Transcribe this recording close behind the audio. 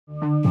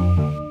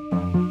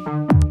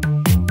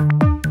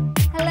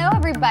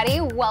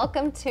everybody.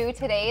 Welcome to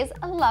today's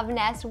Love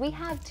Nest. We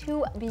have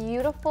two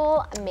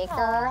beautiful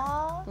maker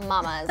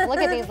mamas. Look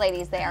at these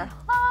ladies. They are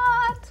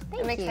hot.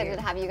 I'm excited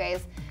to have you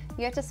guys.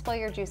 You have to spill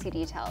your juicy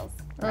details,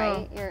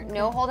 right? You're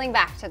no holding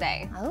back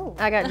today. Oh,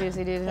 I got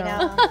juicy details. you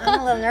know, I'm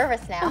a little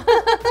nervous now.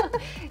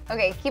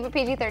 Okay, keep it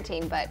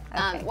PG-13, but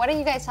why don't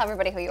you guys tell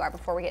everybody who you are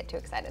before we get too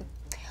excited?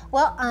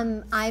 Well,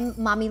 I'm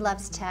Mommy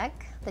Loves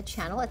Tech, the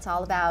channel. It's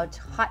all about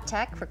hot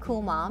tech for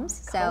cool moms.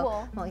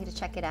 So I want you to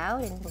check it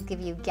out, and we'll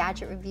give you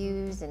gadget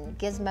reviews and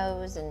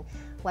gizmos and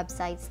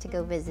websites to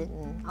go visit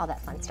and all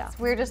that fun stuff.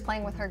 We're just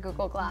playing with her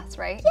Google Glass,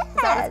 right? Yes. Is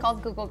that what it's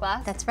called, Google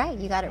Glass? That's right,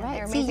 you got it right.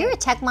 They're See, amazing. you're a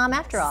tech mom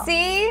after all.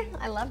 See?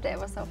 I loved it. It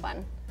was so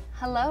fun.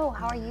 Hello,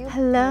 how are you?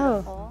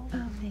 Hello. Beautiful?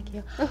 Oh, thank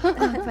you.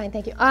 Fine,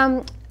 thank you.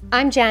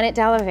 I'm Janet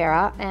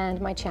Dallavera,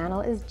 and my channel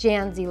is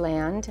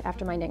Janzyland,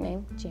 after my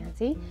nickname,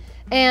 Janzy.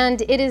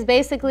 And it is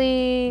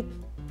basically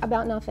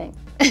about nothing.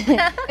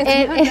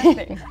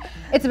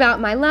 It's about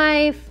my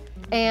life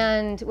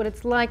and what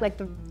it's like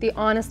the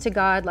honest to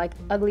God, like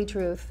ugly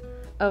truth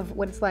of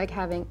what it's like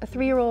having a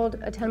 3-year-old,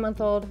 a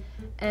 10-month-old,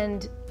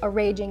 and a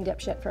raging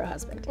dipshit for a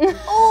husband.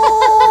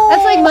 Oh,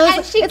 That's like most.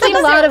 and she It's like a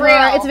keeps lot it of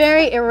real. It's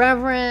very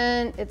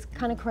irreverent. It's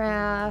kind of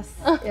crass.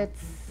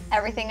 It's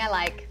Everything I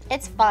like.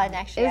 it's fun,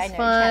 actually. I it's know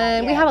fun. your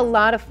channel, We yeah. have a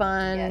lot of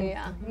fun.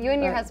 Yeah. You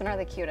and your husband are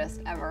the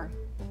cutest ever.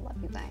 I love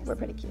you guys. We're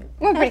pretty cute.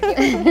 We're pretty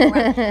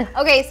cute.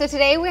 Okay, so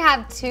today we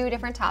have two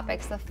different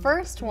topics. The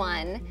first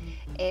one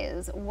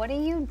is, what do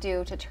you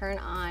do to turn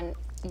on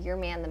your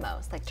man the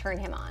most? Like, turn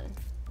him on?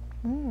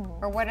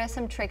 Or what are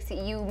some tricks that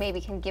you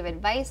maybe can give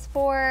advice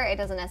for? It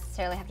doesn't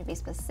necessarily have to be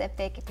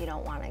specific if you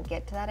don't want to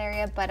get to that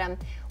area. But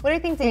what are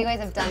things that you guys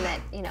have done that,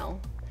 you know,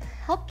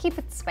 help keep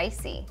it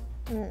spicy?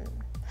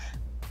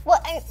 Well,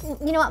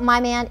 you know what?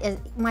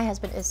 My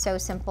husband is so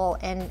simple,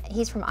 and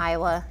he's from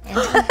Iowa. And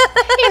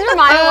He's from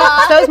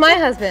Iowa. So is my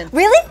husband.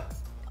 really?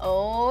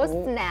 Oh,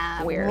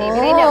 snap. Weird. Maybe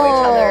they know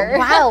each other.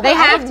 Wow. They I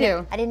have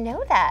didn't- to. I didn't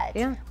know that.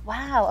 Yeah.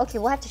 Wow. Okay,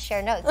 we'll have to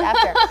share notes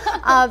after.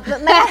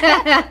 But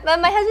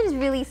my husband is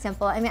really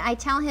simple. I mean, I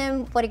tell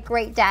him what a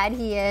great dad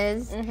he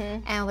is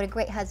and what a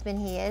great husband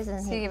he is,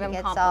 and So you give him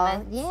gets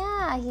compliments?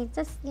 yeah, he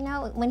just, you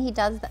know, when he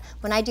does that,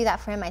 when I do that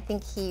for him, I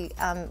think he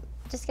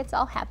just gets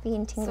all happy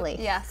and tingly.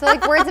 Yeah, so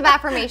like words of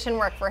affirmation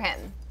work for him.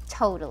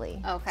 Totally.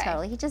 Okay.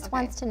 Totally. He just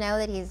wants to know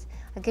that he's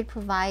a good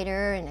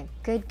provider and a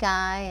good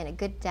guy and a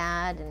good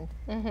dad,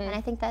 and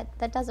I think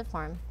that does it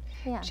for him.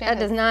 Yeah. That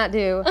does not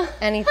do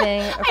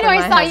anything for I know, I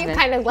my saw husband. you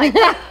kind of like,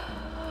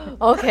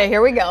 okay,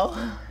 here we go.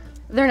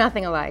 They're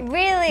nothing alike.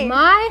 Really?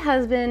 My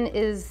husband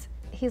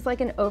he's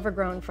like an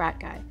overgrown frat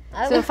guy.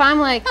 So if I'm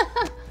like,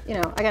 you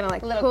know, I gotta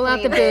like Little pull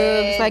out the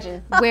cleavage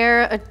boobs, like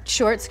wear a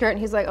short skirt, and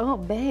he's like, oh,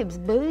 babes,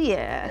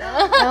 booyah.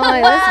 I'm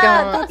like, let's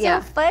go.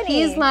 That's so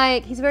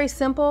funny. He's very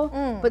simple,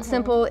 but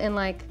simple in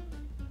like,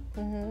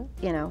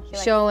 you know,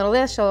 show a little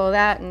this, show a little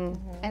that, and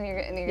And you're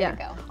yeah.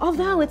 gonna go.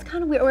 Although it's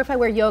kind of weird, or if I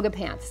wear yoga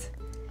pants.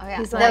 Oh yeah,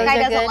 He's that like- guy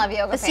Those are doesn't good. love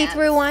yoga The pants.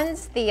 see-through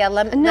ones, the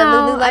Lululemon.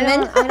 No, I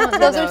don't do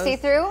Those are those.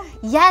 see-through?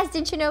 Yes,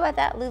 didn't you know about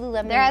that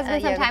Lululemon? There has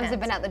been some yoga times pants? I've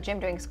been at the gym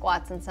doing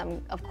squats, and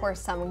some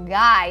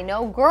guy,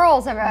 no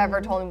girls have ever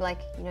told me, like,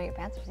 you know your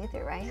pants are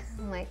see-through, right?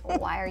 I'm like, well,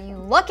 why are you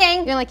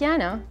looking? You're like, yeah, I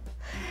know.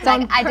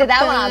 Like, I did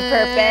that one on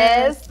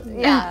purpose.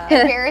 Yeah,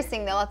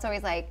 embarrassing though. It's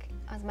always like,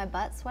 was my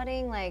butt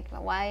sweating? Like,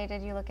 why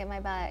did you look at my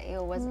butt?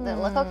 Was did it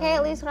look okay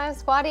at least when I was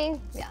squatting?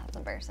 Yeah, it's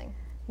embarrassing.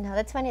 No,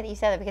 that's funny that you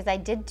said that, because I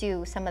did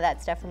do some of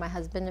that stuff for my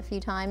husband a few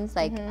times.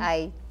 Like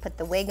I put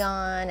the wig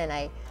on, and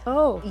I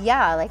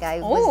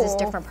was this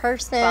different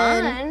person,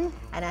 Fun.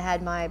 and I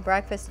had my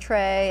breakfast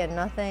tray and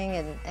nothing,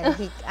 and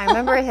I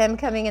remember him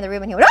coming in the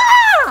room, and he went,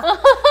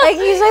 ah! Like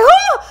he's like,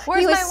 oh!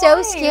 Where's He was my so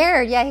wine?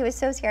 scared. Yeah, he was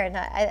so scared, and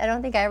I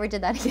don't think I ever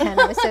did that again.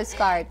 I was so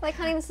scarred. Like,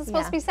 honey, this is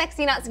supposed Yeah. to be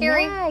sexy, not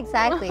scary. Yeah,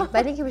 exactly. But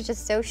I think he was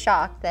just so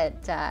shocked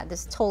that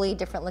this totally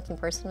different looking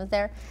person was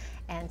there.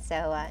 And so,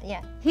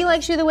 yeah. He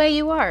likes you the way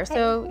you are,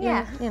 so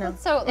yeah. you know.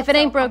 That's if it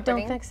ain't so broke, don't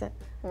comforting. fix it.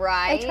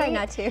 Right. I try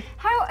not to.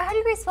 How do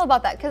you guys feel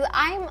about that? Because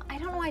I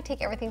don't know why I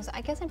take everything,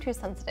 I guess I'm too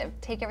sensitive,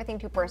 take everything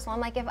too personal.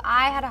 I'm like, if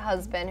I had a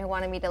husband who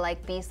wanted me to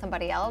like be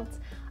somebody else,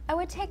 I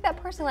would take that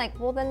person, like,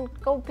 well then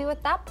go be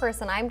with that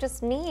person. I'm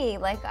just me.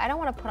 Like, I don't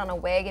want to put on a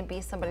wig and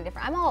be somebody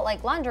different. I'm all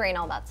like lingerie and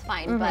all that's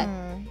fine. But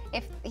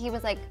if he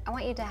was like, I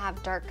want you to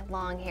have dark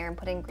long hair and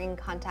put in green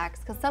contacts,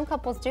 because some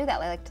couples do that.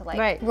 They like to like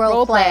Right.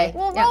 Role play.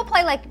 Well, role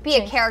play, like be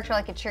a character,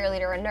 like a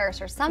cheerleader, or a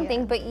nurse, or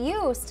something. But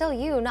still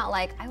you, not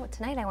like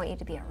tonight. I want you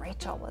to be a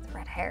Rachel with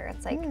red hair.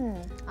 It's like,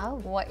 Oh,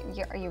 what?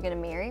 Are you gonna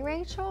marry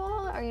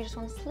Rachel, or you just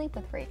want to sleep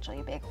with Rachel?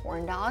 You big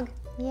horn dog.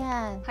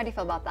 yeah. How do you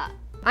feel about that?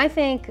 I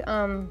think,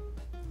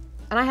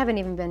 and I haven't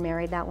even been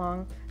married that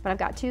long, but I've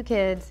got 2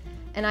 kids,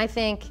 and I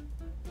think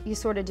you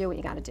sort of do what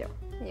you got to do.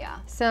 Yeah.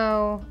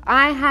 So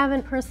I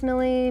haven't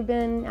personally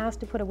been asked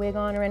to put a wig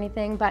on or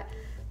anything, but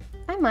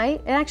I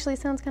might. It actually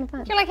sounds kind of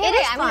fun. You're like, hey,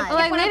 is I'm gonna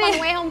fun. pick one up on the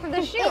way home from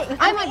the shoot.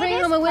 I might bring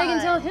it home a is wig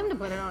and fun. tell him to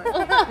put it on.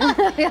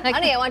 Like,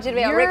 Honey, I want you to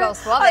be a You're- Rico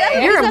Suave.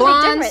 You're a something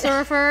blonde different.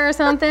 surfer or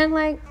something,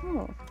 like,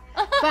 oh.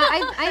 But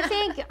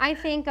I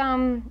think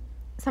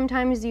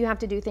sometimes you have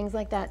to do things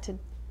like that to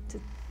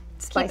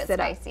spice it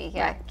up. Spicy,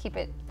 yeah. Right. Keep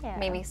it, Yeah.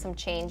 maybe some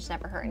change,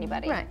 never hurt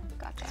anybody. Right.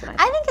 Gotcha.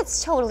 I think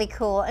it's totally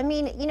cool. I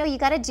mean, you know, you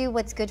got to do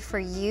what's good for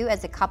you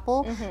as a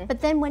couple, but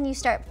then when you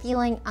start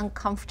feeling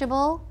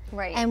uncomfortable,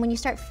 Right. and when you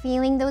start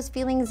feeling those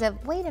feelings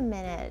of, wait a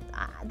minute,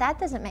 that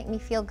doesn't make me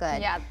feel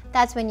good. Yeah.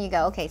 That's when you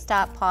go, okay,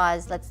 stop,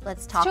 pause, let's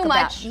talk too about.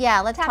 much.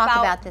 Yeah, let's Tap talk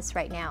out. about this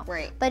right now.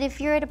 Right. But if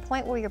you're at a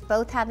point where you're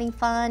both having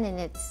fun and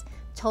it's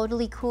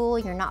totally cool,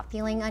 you're not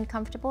feeling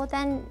uncomfortable,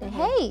 then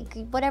hey,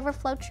 whatever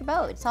floats your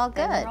boat. It's all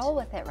good. And roll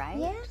with it, right?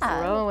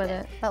 Yeah. Roll with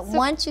it. But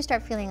once you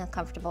start feeling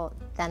uncomfortable,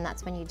 then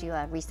that's when you do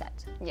a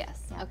reset.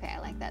 Yes. Okay, I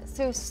like that.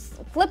 So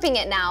flipping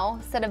it now,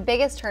 instead of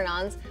biggest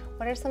turn-ons,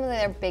 what are some of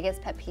their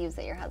biggest pet peeves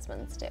that your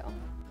husbands do?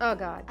 Oh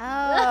God.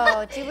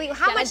 Oh, do we?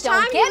 How Jenna, much don't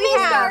time get do we me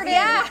have? started.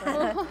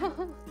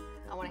 Yeah.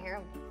 I want to hear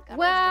them.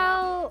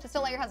 Well, Just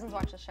don't let your husbands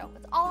watch the show.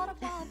 It's all out of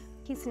love.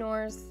 he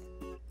snores,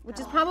 which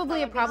is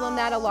probably a problem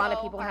that a lot of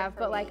so people hard have,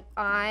 for but me. like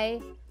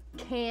I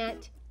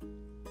can't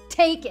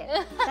take it.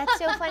 That's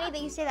so funny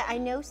that you say that. I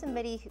know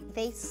somebody who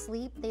they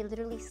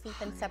literally sleep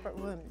in separate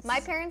rooms.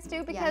 My parents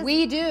do because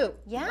We do.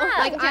 yeah.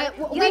 Like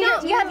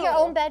you have your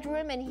own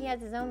bedroom and he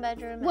has his own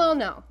bedroom. and- Well,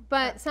 no,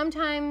 but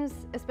sometimes,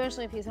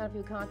 especially if he's had a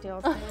few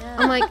cocktails,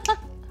 I'm like,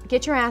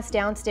 get your ass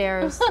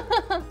downstairs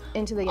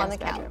into the guest the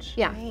bedroom. couch.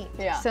 Yeah. Right.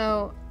 Yeah.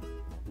 So,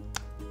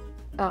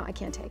 oh, I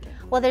can't take it.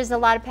 Well, there's a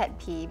lot of pet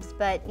peeves,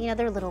 but you know,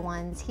 they're little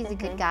ones. He's a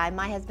good guy.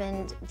 My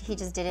husband, he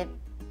just did it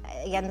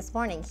again this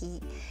morning.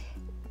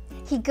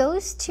 He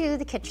goes to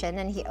the kitchen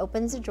and he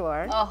opens a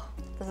drawer, Oh,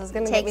 this is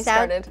gonna get me takes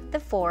out started. the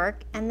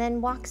fork, and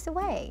then walks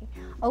away.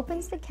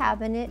 Opens the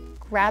cabinet,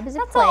 grabs a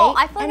That's plate, all.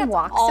 I feel like and that's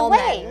walks all away.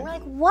 men. And we're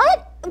like,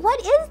 what? What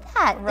is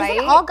that? Is Right,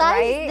 it all guys?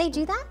 right. They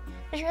do that?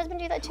 Does your husband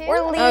do that too?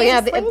 Or leave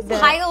yeah,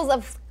 piles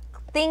of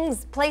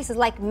things, places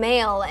like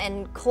mail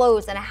and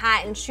clothes and a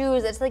hat and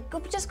shoes. It's like,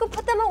 just go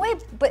put them away.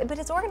 But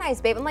it's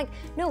organized, babe. I'm like,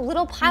 no,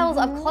 little piles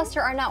of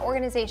cluster are not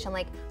organization.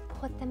 Like,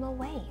 put them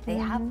away. They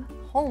have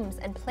homes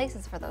and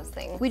places for those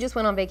things. We just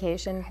went on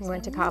vacation. We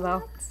went to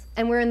Cabo,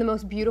 and we're in the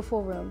most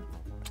beautiful room.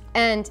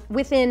 And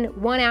within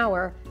 1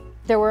 hour,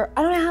 there were,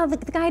 I don't know how the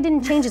guy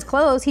didn't change his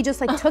clothes. He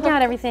just like took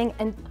out everything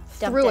and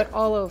threw it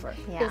all over.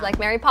 Yeah. It was like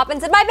Mary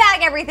Poppins in my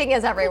bag. Everything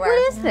is everywhere.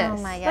 What is this?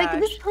 Oh my Like,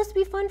 this is gosh. supposed to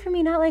be fun for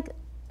me, not like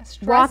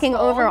walking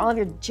over all of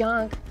your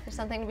junk. There's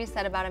something to be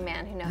said about a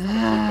man who knows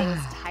how to keep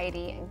things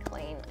tidy and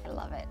clean. I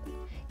love it.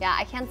 Yeah,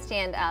 I can't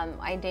stand,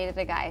 I dated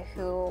a guy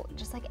who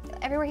just like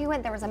everywhere he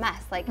went there was a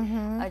mess. Like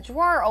a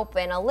drawer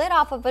open, a lid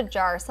off of a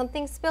jar,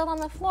 something spilled on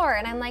the floor.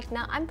 And I'm like,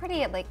 no, I'm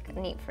pretty like a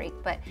neat freak,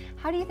 but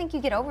how do you think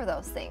you get over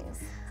those things?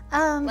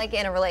 Like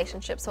in a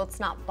relationship so it's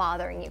not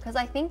bothering you? Because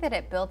I think that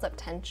it builds up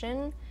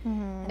tension.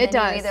 And It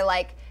then does. you either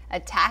like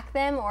attack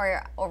them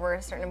or over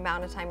a certain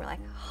amount of time you're like,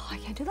 oh, I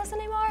can't do this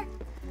anymore.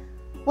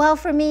 Well,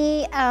 for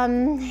me,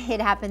 it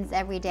happens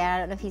every day. I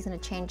don't know if he's going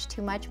to change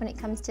too much when it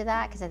comes to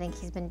that, because I think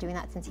he's been doing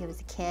that since he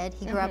was a kid.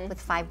 He grew up with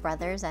 5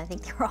 brothers, and I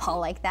think they were all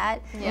like that.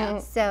 Yeah.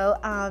 So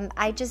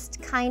I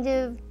just kind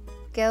of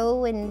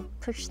go and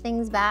push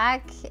things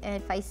back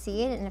if I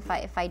see it, and if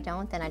I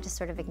don't, then I just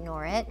sort of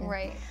ignore it. And,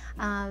 Right.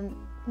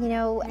 You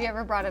know. Have you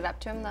ever brought it up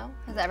to him though?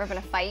 Has there ever been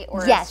a fight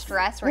or Yes. a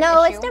stress or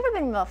no, an issue? it's never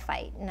been a real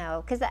fight.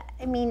 No, because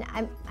I mean,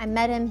 I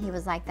met him. He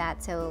was like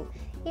that. So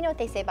you know what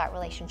they say about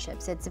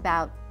relationships? It's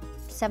about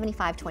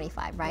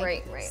 75-25, right?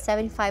 Right, right.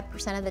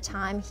 75% of the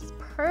time, he's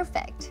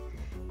perfect.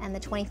 And the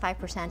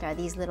 25% are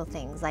these little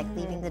things, like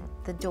leaving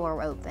the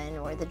door open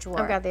or the drawer.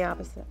 I've got the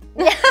opposite.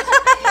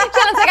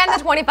 Shannon's like, I'm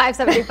the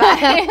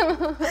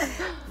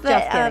 25-75. But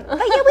yeah,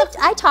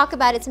 I talk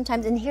about it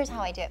sometimes, and here's how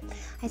I do it.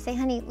 I say,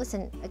 honey,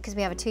 listen, because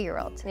we have a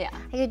 2-year-old. Yeah.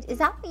 I go, is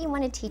that what you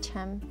want to teach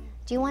him?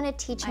 Do you want to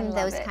teach him love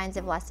those it. kinds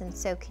of lessons?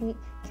 So can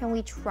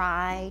we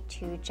try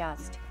to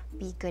just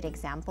be a good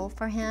example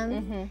for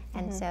him?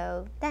 And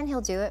so then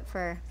he'll do it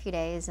for a few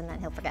days, and then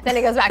he'll forget. Then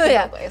it goes back to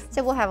the old ways.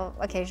 So we'll have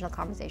occasional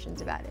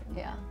conversations about it.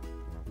 Yeah.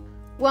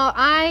 Well,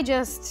 I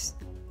just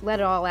let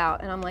it all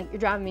out, and I'm like, you're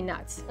driving me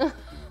nuts.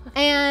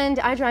 And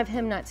I drive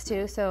him nuts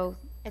too, so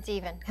It's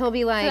even. he'll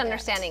be like, Good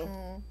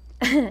understanding.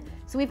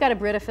 so we've got a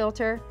Brita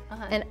filter,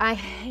 and I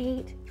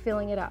hate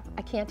filling it up.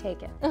 I can't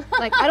take it.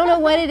 Like, I don't know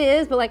what it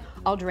is, but like,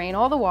 I'll drain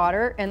all the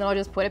water, and then I'll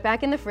just put it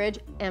back in the fridge,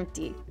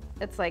 empty.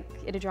 It's like,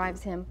 it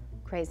drives him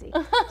crazy.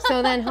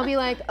 So then he'll be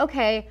like,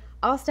 okay,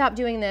 I'll stop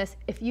doing this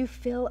if you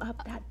fill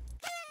up that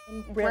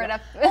Brita.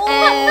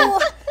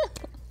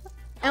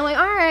 And I'm like,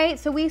 all right.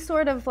 So we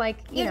sort of like,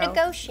 you know,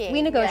 negotiate.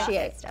 We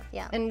negotiate Stuff,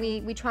 yeah. and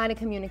we try to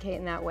communicate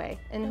in that way.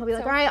 And he'll be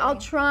like, so all right, I'll funny.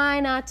 try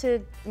not to.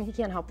 And he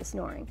can't help the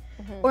snoring.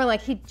 Or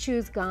like he'd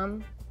chews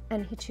gum,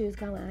 and he chews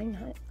gum, and I'm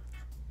not.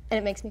 And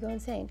it makes me go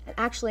insane. And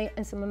actually,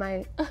 in some of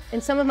my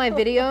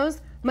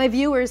videos, my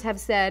viewers have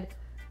said,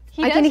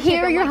 I can does chew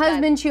hear gum your like that.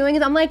 husband chewing.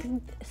 And I'm like,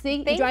 see,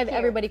 you Thank drive you.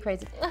 everybody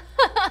crazy.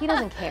 He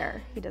doesn't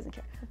care. He doesn't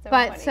care. so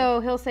But funny. so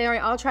he'll say, all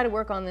right, I'll try to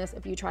work on this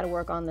if you try to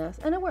work on this.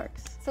 And it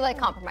works. So like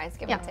compromise,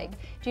 give and Yeah. take.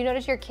 Do you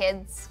notice your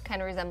kids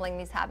kind of resembling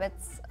these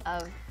habits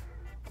of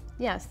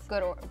Yes.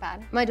 good or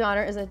bad? My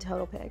daughter is a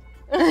total pig.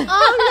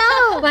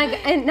 Oh no!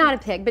 Like, and not a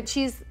pig, but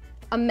she's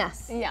a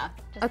mess. Yeah,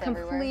 A just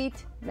everywhere.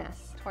 complete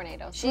mess.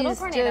 Tornadoes. She's Little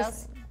tornadoes.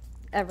 just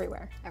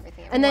everywhere.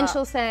 Everything. And then Well,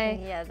 she'll say,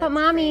 yeah, but that's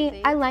mommy,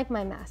 crazy. I like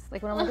my mess.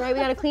 Like when I'm like, right, we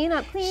gotta clean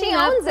up, clean She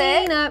up, owns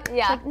it. clean up.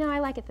 Yeah. She's like, no, I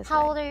like it this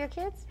How way. old are your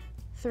kids?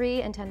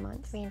 3 and 10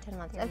 months. 3 and 10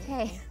 months.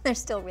 Okay, they're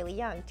still really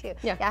young too.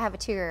 Yeah. I have a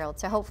 2-year-old,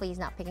 so hopefully he's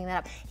not picking that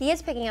up. He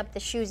is picking up the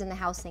shoes in the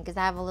house thing because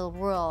I have a little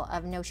rule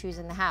of no shoes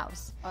in the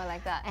house. Oh, I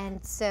like that.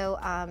 And so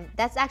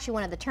that's actually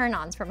one of the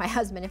turn-ons for my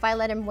husband. If I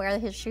let him wear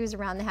his shoes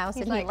around the house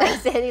and like, he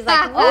likes it, he's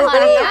like, "Oh,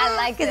 honey, I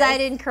like because I this."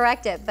 didn't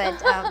correct it.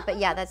 But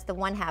yeah, that's the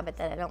one habit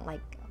that I don't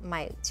like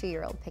my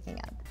 2-year-old picking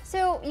up.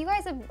 So you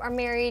guys are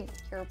married.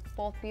 You're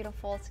both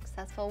beautiful,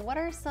 successful. What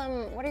are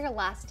your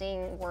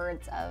lasting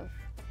words of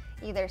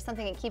either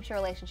something that keeps your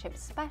relationship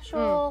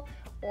special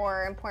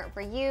or important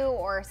for you,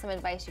 or some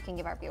advice you can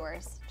give our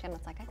viewers?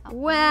 Janet's like, I got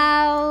one.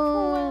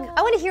 Well,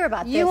 I want to hear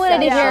about this. you wanted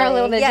to hear a actually.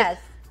 little bit. Yes.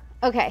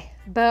 Okay,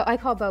 Bo, I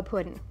call Bo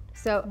Puddin.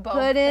 So Bo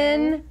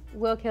Puddin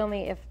will kill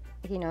me if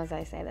he knows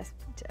I say this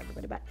to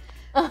everybody,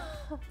 but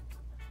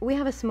we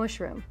have a smush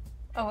room.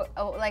 Oh,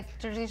 like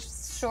Jersey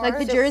Shore? Like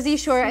the Jersey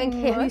Shore, and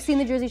have you seen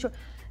the Jersey Shore?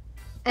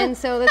 And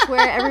so that's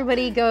where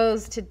everybody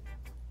goes to,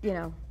 you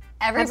know,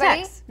 have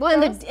Everybody? sex. Well, in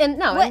the what in do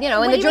the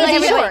you mean Jersey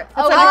everybody? Shore.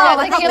 Oh, That's oh,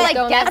 like I thought you like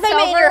meant going- I thought you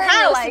meant in your over,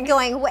 house like-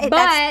 going, wait, But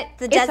that's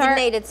the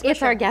designated smush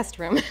it's our room. guest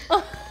room.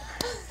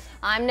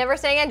 I'm never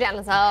staying at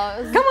Janet's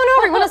house. Come on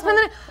over. You want to spend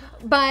the night?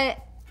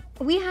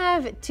 But we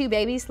have 2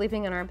 babies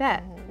sleeping in our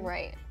bed,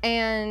 Right.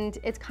 and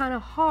it's kind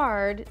of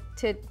hard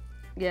to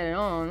get it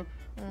on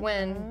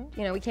when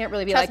we can't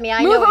really be Trust like, me,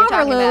 I move know what you're over,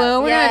 talking Lulu.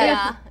 about. We're Yeah,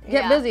 gonna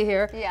get yeah. busy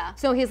here. Yeah.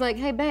 So he's like,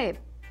 hey, babe,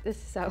 this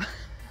is so.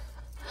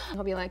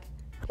 I'll be like,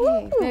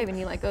 hey, babe, and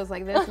he like goes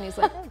like this, and he's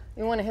like,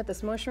 you want to hit the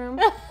smush room,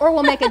 or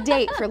we'll make a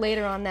date for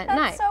later on that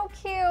night. That's so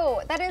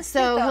cute. That is So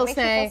cute, though. he'll It makes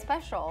say you feel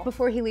special.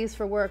 before he leaves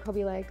for work, he'll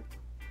be like,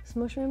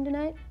 smush room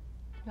tonight,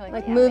 You're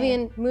like yeah, movie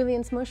babe.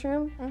 and smush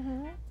room.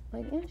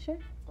 Like, yeah, sure.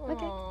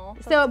 Okay. Aw,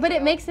 that's So, but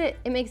it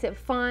cute. makes it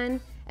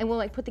fun, and we'll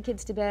like put the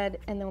kids to bed,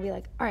 and then we'll be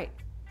like, all right,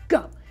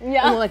 go.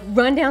 Yeah. And we'll like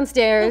run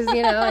downstairs,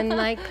 and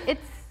like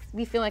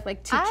we feel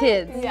like 2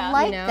 kids. Yeah. I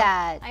like you know?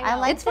 that. I I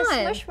know. like It's the fun.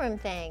 smush room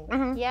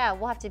thing. Yeah,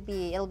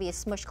 it'll be a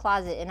smush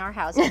closet in our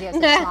house if you have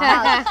such a small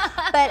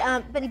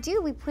house.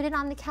 But we put it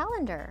on the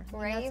calendar. You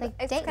know, Right? it's like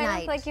It's date kind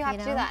night. of like you have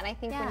to do know? that. And I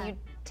think Yeah. when you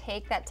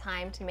take that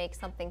time to make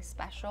something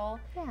special,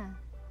 Yeah.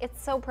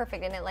 it's so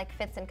perfect and it like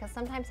fits in, because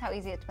sometimes how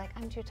easy it's like,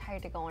 I'm too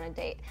tired to go on a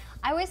date.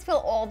 I always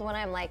feel old when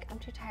I'm like, I'm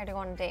too tired to go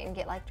on a date and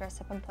get like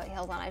dressed up and put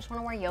heels on. I just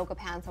want to wear yoga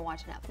pants and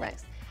watch Netflix. Right.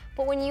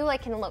 But when you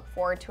like can look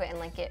forward to it and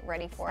like get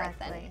ready for it,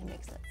 then Exactly. it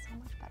makes it so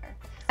much better.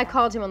 I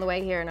called him on the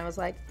way here, and I was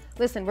like,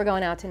 listen, we're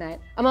going out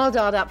tonight. I'm all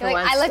dolled up for You're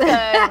like, once. I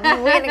look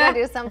good. We're gonna go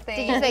do something.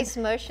 Did you say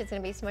smush? It's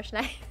gonna be smush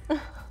night.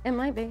 It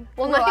might be.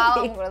 We'll go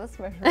out and go to the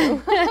smush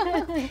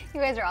room.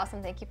 You guys are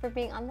awesome. Thank you for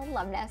being on the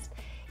Love Nest.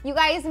 You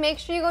guys, make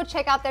sure you go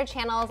check out their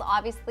channels.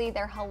 Obviously,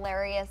 they're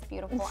hilarious,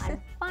 beautiful, and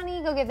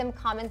funny. Go give them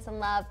comments and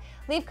love.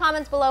 Leave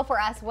comments below for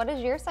us. What does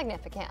your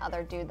significant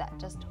other do that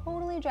just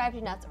totally drives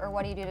you nuts, or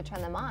what do you do to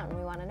turn them on?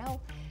 We want to know.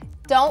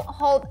 Don't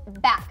hold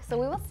back. So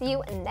we will see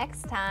you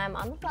next time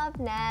on the Love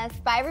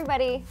Nest. Bye,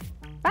 everybody.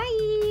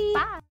 Bye.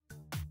 Bye.